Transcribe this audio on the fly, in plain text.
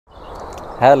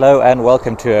Hello and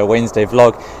welcome to a Wednesday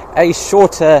vlog, a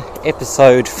shorter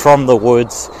episode from the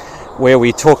woods where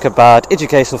we talk about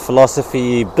educational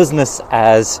philosophy, business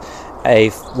as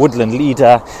a woodland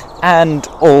leader, and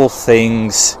all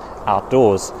things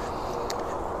outdoors.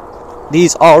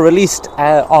 These are released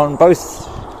on both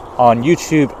on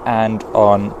YouTube and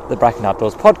on the Bracken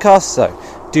Outdoors podcast, so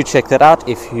do check that out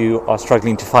if you are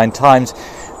struggling to find times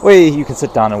where you can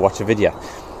sit down and watch a video.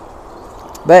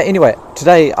 But anyway,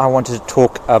 today I wanted to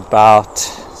talk about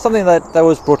something that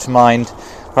was brought to mind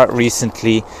quite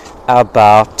recently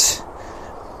about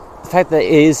the fact there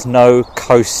is no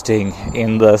coasting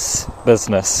in this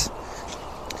business.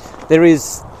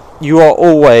 You are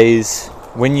always,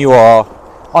 when you are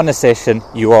on a session,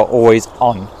 you are always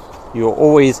on. You are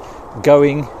always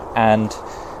going and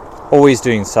always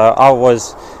doing so.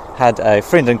 Had a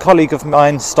friend and colleague of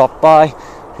mine stop by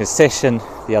his session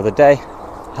the other day,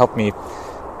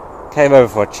 came over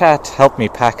for a chat, helped me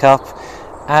pack up,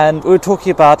 and we were talking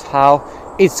about how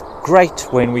it's great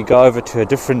when we go over to a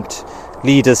different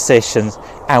leader's sessions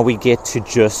and we get to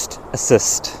just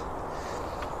assist.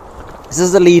 This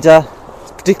is a leader,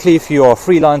 particularly if you are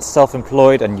freelance,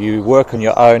 self-employed and you work on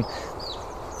your own,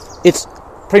 it's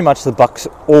pretty much the buck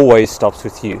always stops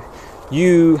with you.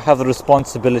 You have the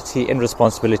responsibility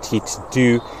to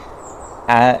do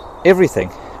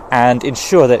everything and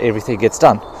ensure that everything gets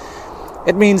done.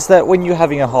 It means that when you're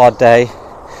having a hard day,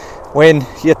 when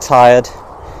you're tired,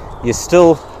 you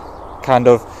still kind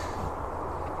of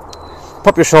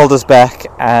pop your shoulders back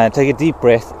and take a deep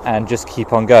breath and just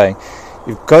keep on going.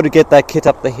 You've got to get that kit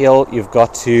up the hill, you've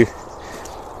got to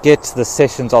get the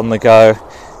sessions on the go,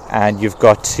 and you've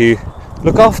got to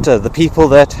look after the people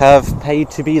that have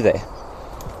paid to be there.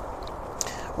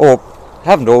 Or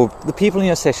haven't, or the people in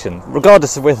your session,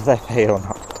 regardless of whether they pay or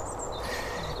not.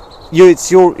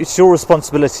 It's your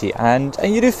responsibility, and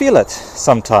you do feel it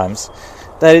sometimes.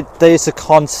 There's a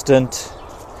constant,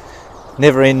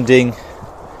 never-ending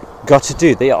got to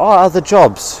do. There are other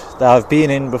jobs that I've been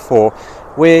in before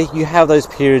where you have those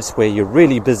periods where you're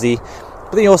really busy,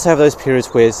 but then you also have those periods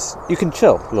where you can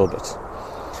chill a little bit.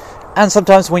 And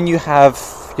sometimes when you've had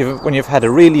a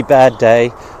really bad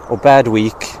day or bad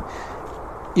week,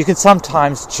 you can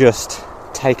sometimes just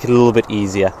take it a little bit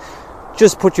easier.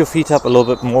 Just put your feet up a little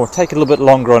bit more, take a little bit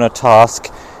longer on a task,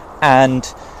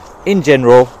 and in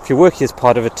general, if you're working as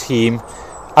part of a team,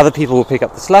 other people will pick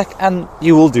up the slack and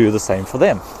you will do the same for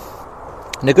them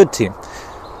in a good team.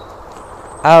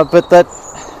 But that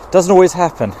doesn't always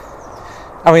happen.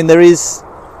 I mean,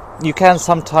 you can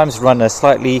sometimes run a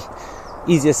slightly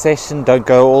easier session, don't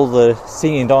go all the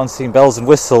singing, dancing, bells and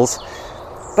whistles,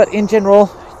 but in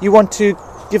general, you want to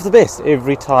give the best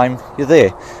every time you're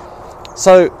there.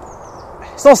 So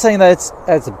it's not saying that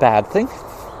it's a bad thing.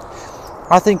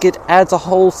 I think it adds a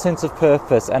whole sense of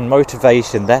purpose and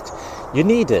motivation that you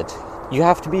needed. You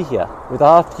have to be here.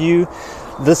 Without you,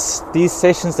 these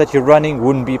sessions that you're running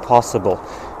wouldn't be possible.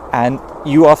 And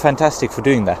you are fantastic for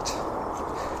doing that.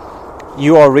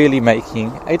 You are really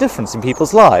making a difference in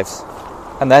people's lives.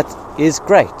 And that is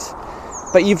great.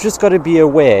 But you've just got to be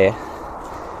aware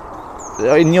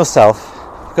in yourself,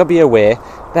 you've got to be aware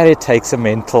that it takes a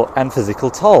mental and physical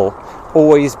toll.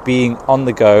 Always being on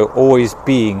the go, always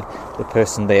being the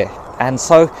person there. And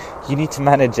so you need to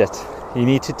manage it. You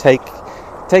need to take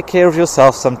care of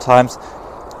yourself sometimes.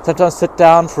 Sometimes sit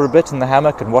down for a bit in the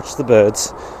hammock and watch the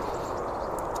birds.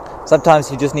 Sometimes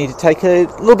you just need to take it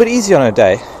a little bit easy on a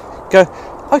day. Go,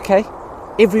 okay,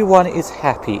 everyone is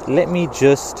happy. Let me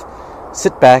just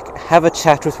sit back, have a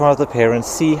chat with one of the parents,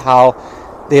 see how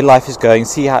their life is going,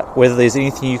 see whether there's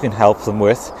anything you can help them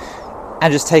with.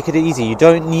 And just take it easy. You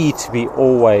don't need to be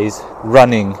always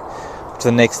running to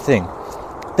the next thing.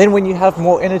 Then when you have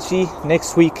more energy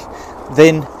next week,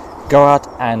 then go out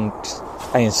and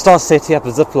start setting up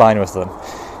a zip line with them.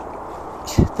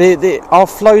 There are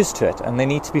flows to it, and there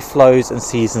need to be flows and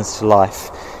seasons to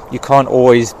life. You can't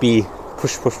always be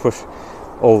push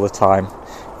all the time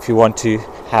if you want to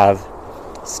have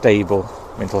stable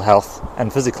mental health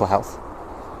and physical health.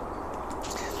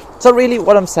 So really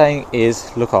what I'm saying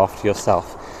is look after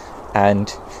yourself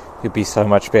and you'll be so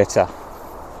much better.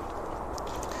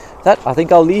 That, I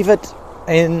think I'll leave it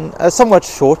in a somewhat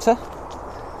shorter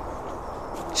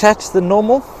chat than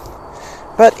normal.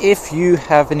 But if you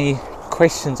have any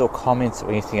questions or comments or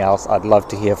anything else, I'd love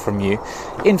to hear from you.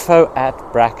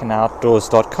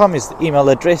 info@brackenoutdoors.com is the email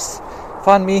address.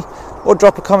 Find me or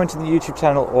drop a comment in the YouTube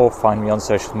channel or find me on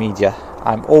social media.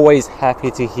 I'm always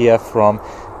happy to hear from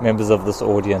members of this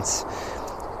audience,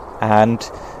 and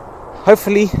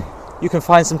hopefully you can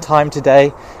find some time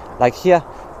today, like here,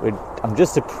 I'm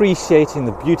just appreciating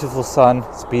the beautiful sun.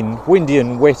 It's been windy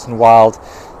and wet and wild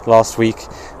last week,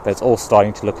 but it's all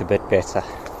starting to look a bit better.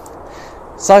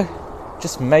 So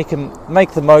just make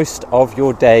the most of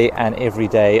your day and every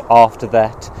day after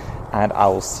that, and I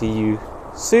will see you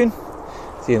soon.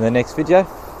 See you in the next video.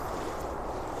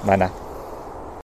 Bye now.